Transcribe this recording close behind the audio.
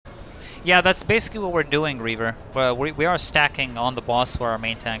Yeah, that's basically what we're doing, Reaver. But we are stacking on the boss where our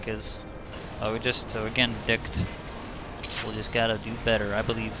main tank is. We just, again, dicked. We'll just gotta do better, I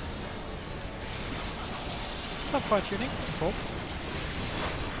believe. What's up, fire tuning? Assault.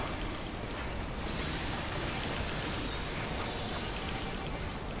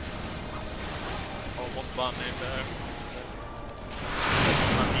 Almost banned in there.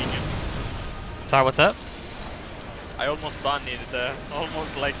 Sorry, what's up? I almost banned it there.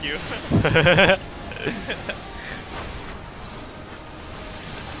 Almost like you.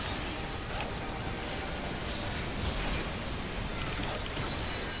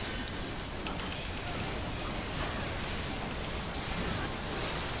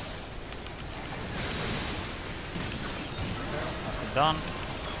 That's done.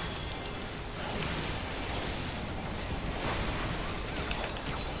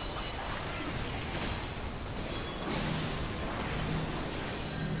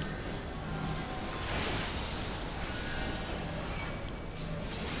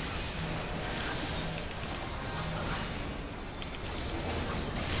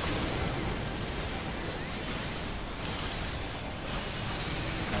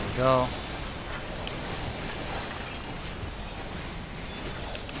 There we go.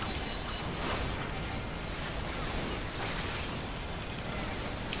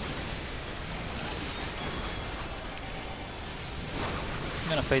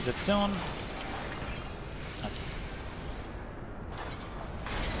 I'm gonna phase it soon. Yes.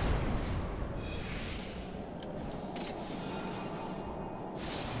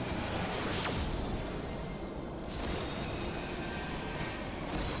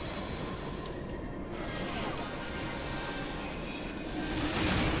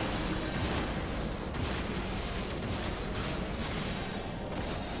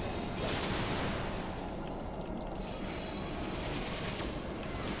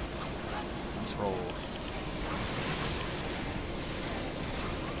 Let's roll.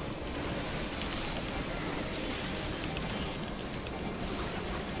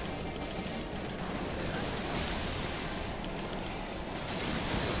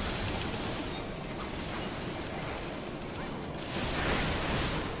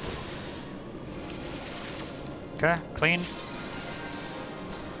 Okay, clean.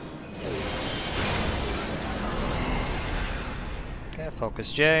 Okay,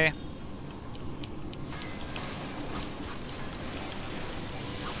 focus J.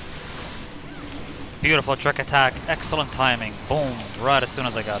 Beautiful trick attack, excellent timing. Boom, right as soon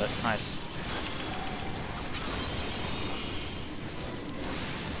as I got it. Nice.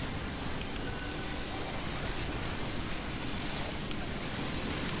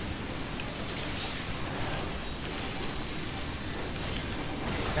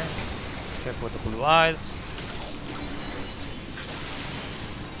 Okay, skip with the blue eyes.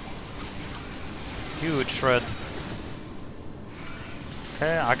 Huge shred.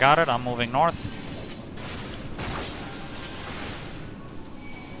 Okay, I got it, I'm moving north.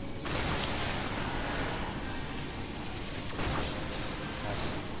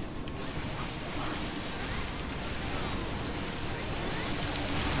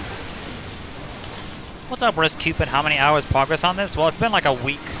 What's up, Risk Cupid? How many hours progress on this? Well, it's been like a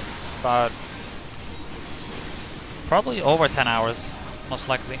week, but probably over 10 hours, most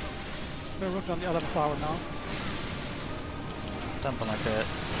likely. We're working on the 11th hour now. Something like that.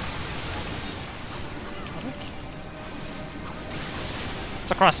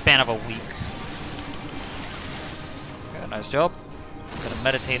 It's across the span of a week. Okay, nice job. Gonna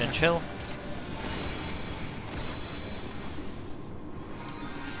meditate and chill.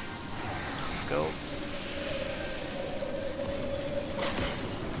 Let's go.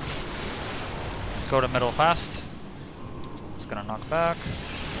 Go to middle fast. Just gonna knock back.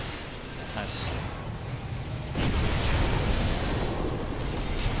 Nice.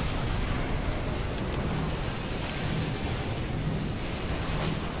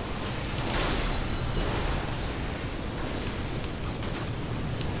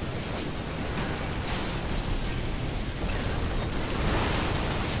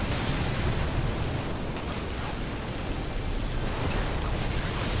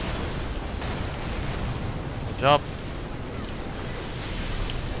 Good job.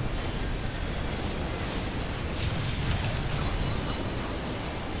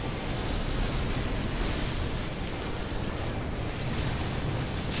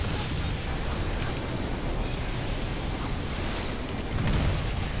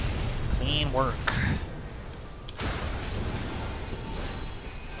 Clean work.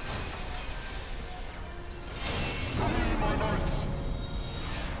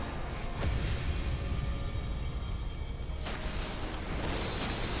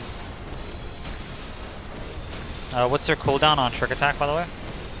 What's your cooldown on trick attack, by the way?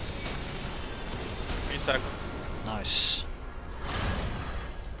 3 seconds. Nice.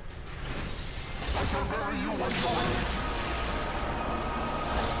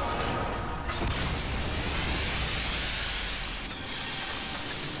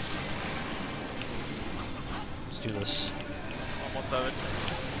 Let's do this. Almost have it.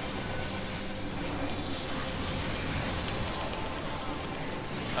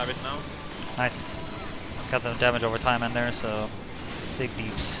 Have it now. Nice. Got the damage over time in there, so big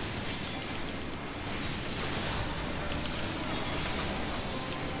beeps.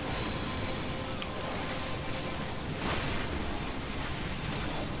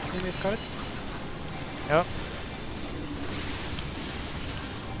 Enemy's got it. Yep.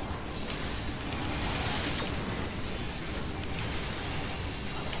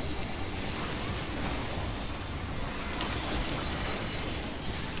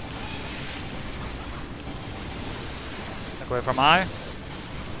 Away from I.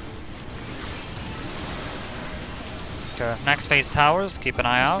 Okay, next phase towers, keep an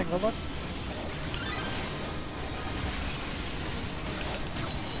eye out. Interesting robot.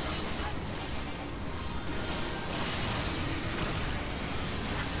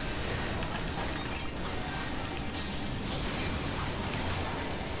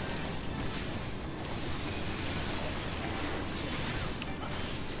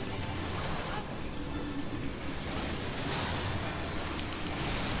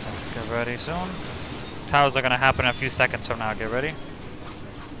 Get ready soon. Towers are gonna happen in a few seconds from now, get ready.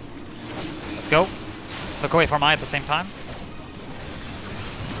 Let's go. Look away from I at the same time.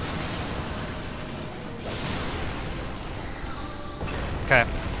 Okay.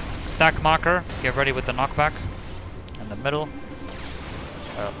 Stack marker, get ready with the knockback. In the middle.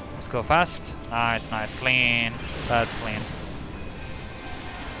 Let's go fast. Nice, nice, clean. That's clean.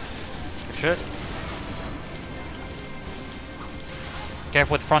 Good shit.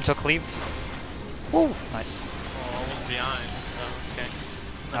 Careful with frontal cleave. Woo! Nice. Oh, I was behind. Okay.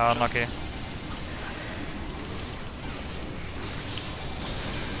 Oh, unlucky.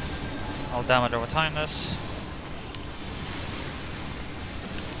 I'll damage over time this.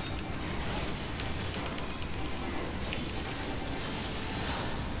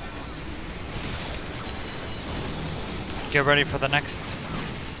 Get ready for the next.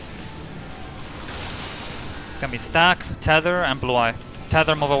 It's gonna be stack, tether, and blue eye.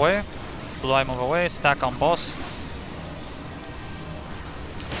 Tether, move away. Blue eye, move away. Stack on boss.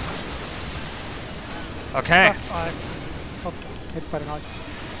 Okay. I got hit by the knight.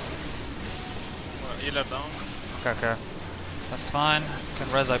 Healer down. Okay, okay. That's fine.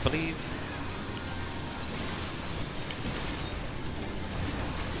 Can res, I believe.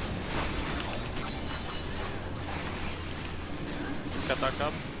 Attack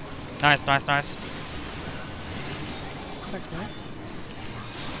up. Nice, nice, nice. Thanks, man.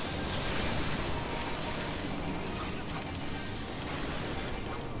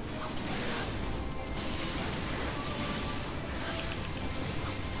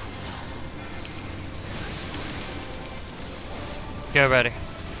 Get ready.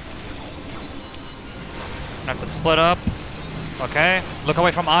 Gonna have to split up. Okay. Look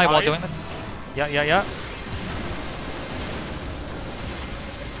away from I while doing this. Yeah, yeah, yeah.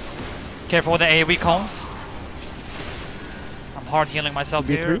 Careful with the AoE cones. I'm hard healing myself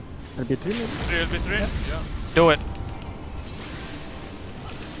here. LB3? LB3? LB3? Yeah. Do it.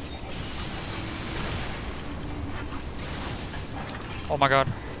 Oh my god.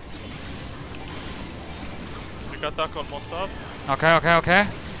 Quick attack almost up. Okay, okay, okay.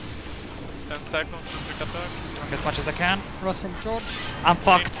 10 seconds to quick attack. Doing as much as I can. Russing George. I'm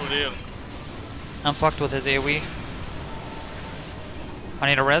fucked. For real. I'm fucked with his AoE. I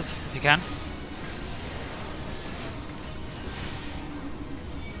need a res, if you can.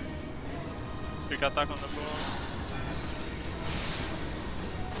 Quick attack on the boss.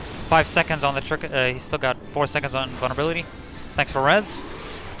 It's 5 seconds on the trick. He's still got 4 seconds on vulnerability. Thanks for res.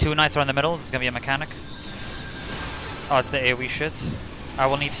 2 knights are in the middle. This is gonna be a mechanic. Oh, it's the AoE shit. I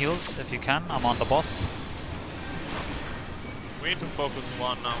will need heals if you can. I'm on the boss. We need to focus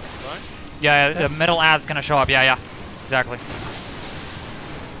one now, right? Yeah, the middle ad's gonna show up. Yeah, yeah. Exactly.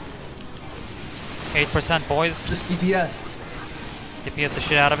 8% boys. Just DPS. DPS the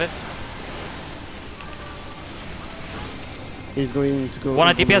shit out of it. He's going to go.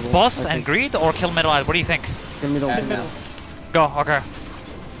 Want to DPS middle, boss I and think. greed or kill middle ad? What do you think? Kill middle. In middle. Go, okay.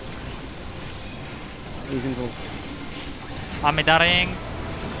 You can go. I'm dying.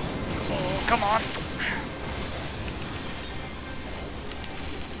 Oh, come on.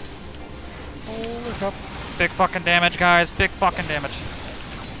 Holy crap. Big fucking damage, guys. Big fucking damage.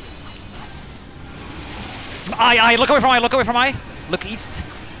 Look away from eye, look away from eye. Look east.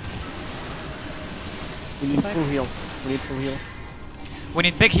 We need full heal. We need full heal. We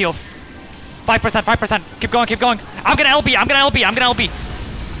need big heal. 5%, 5%. Keep going, keep going. I'm gonna LB, I'm gonna LB, I'm gonna LB.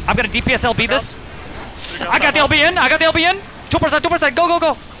 I'm gonna DPS LB this. I got the LB in, I got the LB in. 2%, 2%, go, go,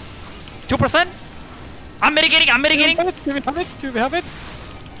 go. 2%. I'm mitigating, I'm mitigating. Do we have it? Do we have it?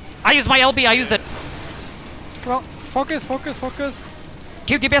 I used my LB, I used it. Come on, focus, focus, focus.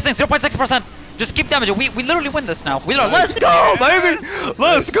 Keep DPSing, 0.6%. Just keep damaging. We literally win this now. Let's go, baby!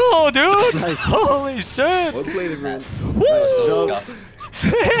 Let's go, dude! Nice. Holy shit! Well played, everyone. So scuffed.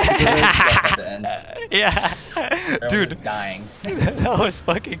 At the end. Yeah. Everyone Dude. was dying. That was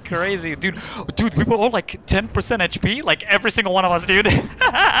fucking crazy. Dude, we were all like 10% HP. Like every single one of us, dude. Oh,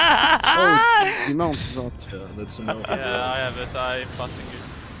 the mount is out. Yeah, that's enough. Yeah, I have it. I'm passing it.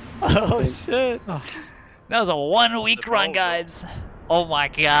 Oh shit. That was a 1 week run, guys. Oh my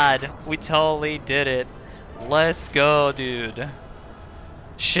god. We totally did it. Let's go, dude.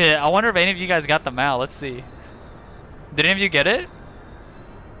 Shit, I wonder if any of you guys got the mal. Let's see. Did any of you get it?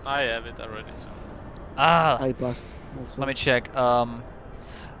 I have it already, so. I passed. Also. Let me check. Oh,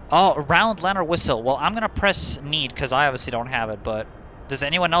 round land or whistle. Well, I'm gonna press need because I obviously don't have it. But does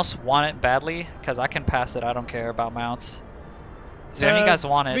anyone else want it badly? Because I can pass it. I don't care about mounts. Does any of you guys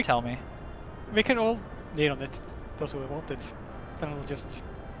want it? Tell me. We can all lean on it. Those who want it. Then we'll just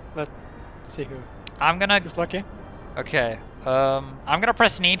let's see who I'm gonna. is lucky. Okay. I'm gonna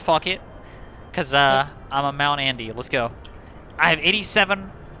press need. Fuck it. Cause I'm a Mount Andy. Let's go. I have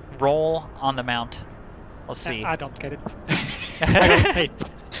 87 roll on the mount. Let's see. I don't get it. I don't hate.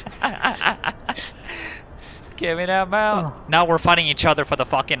 Give me that mount. Oh. Now we're fighting each other for the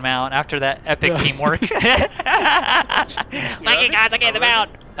fucking mount after that epic teamwork. Thank you guys, I get the mount.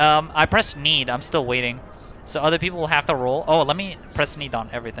 I pressed need. I'm still waiting. So other people will have to roll. Oh, let me press need on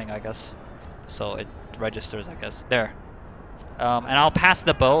everything, I guess. So it registers, I guess. There. And I'll pass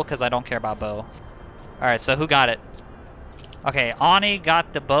the bow because I don't care about bow. Alright, so who got it? Okay, Ani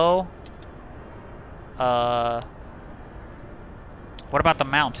got the bow. What about the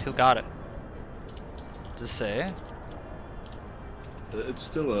mount? Who got it? Does it say? It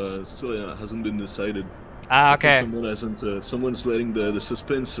still hasn't been decided. Ah, okay. Someone hasn't. Someone's letting the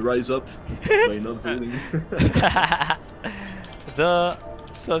suspense rise up by not voting. The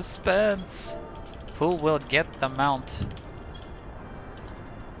suspense. Who will get the mount?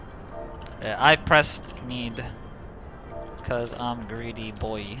 Yeah, I pressed need. Cause I'm greedy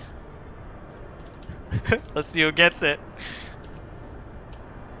boy. Let's see who gets it.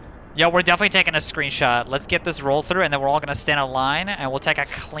 Yeah, we're definitely taking a screenshot. Let's get this roll through, and then we're all gonna stand in line, and we'll take a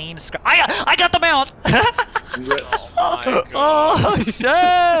clean screen. I got the mount. Oh my god. Oh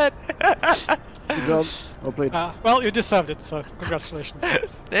shit! Good job. Well played. Well, you deserved it, so congratulations.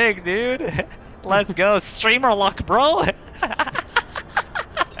 Thanks, dude. Let's go, streamer luck, bro.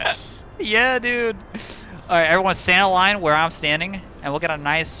 Yeah, dude. All right, everyone, stand in line where I'm standing, and we'll get a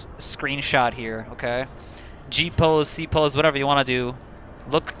nice screenshot here. Okay? G pose, C pose, whatever you want to do.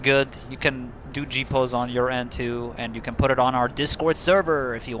 Look good. You can do G pose on your end too, and you can put it on our Discord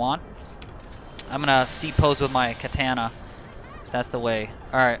server if you want. I'm gonna C pose with my katana. So that's the way.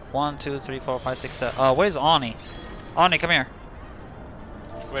 All right, 1, 2, 3, 4, 5, 6, 7. Where's Ani? Ani, come here.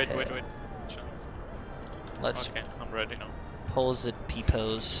 Wait. Chance. Let's Okay, I'm ready now. pose it, P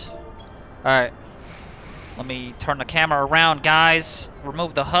pose. All right. Let me turn the camera around, guys.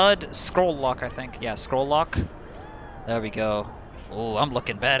 Remove the HUD. Scroll lock, I think. Yeah, scroll lock. There we go. Oh, I'm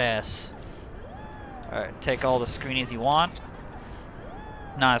looking badass. Alright, take all the screenies you want.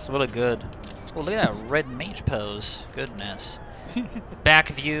 Nice, really good. Oh, look at that red mage pose. Goodness. Back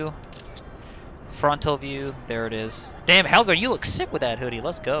view. Frontal view. There it is. Damn, Helga, you look sick with that hoodie.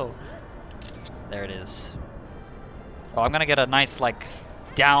 Let's go. There it is. Oh, I'm gonna get a nice, like,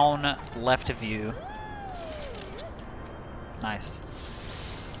 down left view. Nice.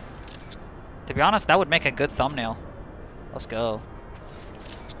 To be honest, that would make a good thumbnail. Let's go.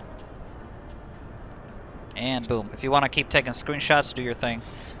 And boom. If you want to keep taking screenshots, do your thing.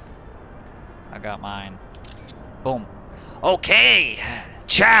 I got mine. Boom. Okay.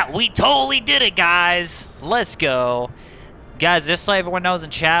 Chat, we totally did it, guys. Let's go. Guys, just so everyone knows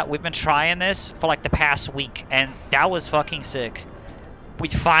in chat, we've been trying this for like the past week, and that was fucking sick. We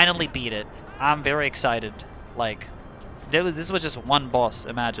finally beat it. I'm very excited. Like, this was just one boss,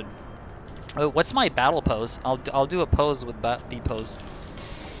 imagine. Oh, what's my battle pose? I'll do a pose with B pose.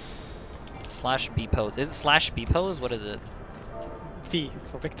 Slash B pose. Is it slash B pose? What is it? V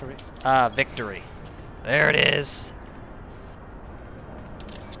for victory. Victory. There it is.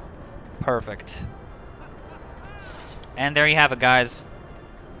 Perfect. And there you have it, guys.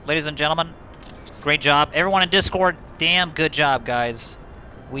 Ladies and gentlemen, Great job. Everyone in Discord, damn good job, guys.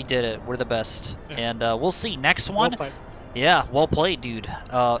 We did it. We're the best. Yeah. And we'll see. Next Well one. played. Yeah, well played, dude.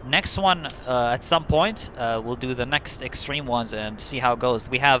 Next one, at some point, we'll do the next extreme ones and see how it goes.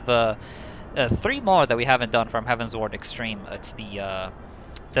 We have 3 more that we haven't done from Heaven's Ward Extreme. It's the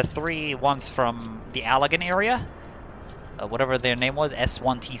 3 ones from the Allegan area. Whatever their name was,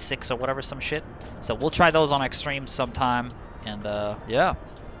 S1T6 or whatever, some shit. So we'll try those on Extreme sometime. And yeah,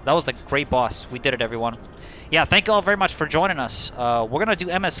 that was the great boss. We did it, everyone. Yeah, thank you all very much for joining us. We're going to do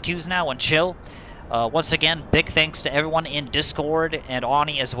MSQs now and chill. Once again, big thanks to everyone in Discord and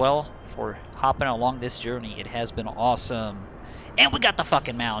Ani as well for hopping along this journey. It has been awesome. And we got the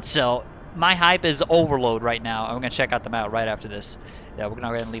fucking mount, so my hype is overload right now. I'm going to check out the mount right after this. Yeah, we're going to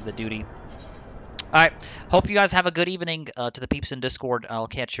go ahead and leave the duty. Alright, hope you guys have a good evening. To the peeps in Discord, I'll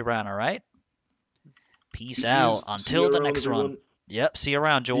catch you around, alright? Peace out. Until the next run. Yep, see you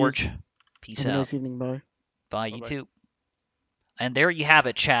around, George. Peace Have out. a nice evening, bye. Bye, you Bye-bye. too. And there you have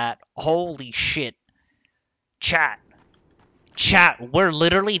it, chat. Holy shit. Chat, we're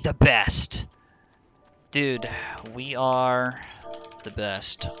literally the best. Dude, we are the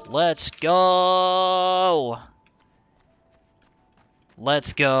best. Let's go.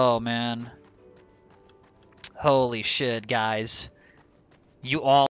 Let's go, man. Holy shit, guys. You all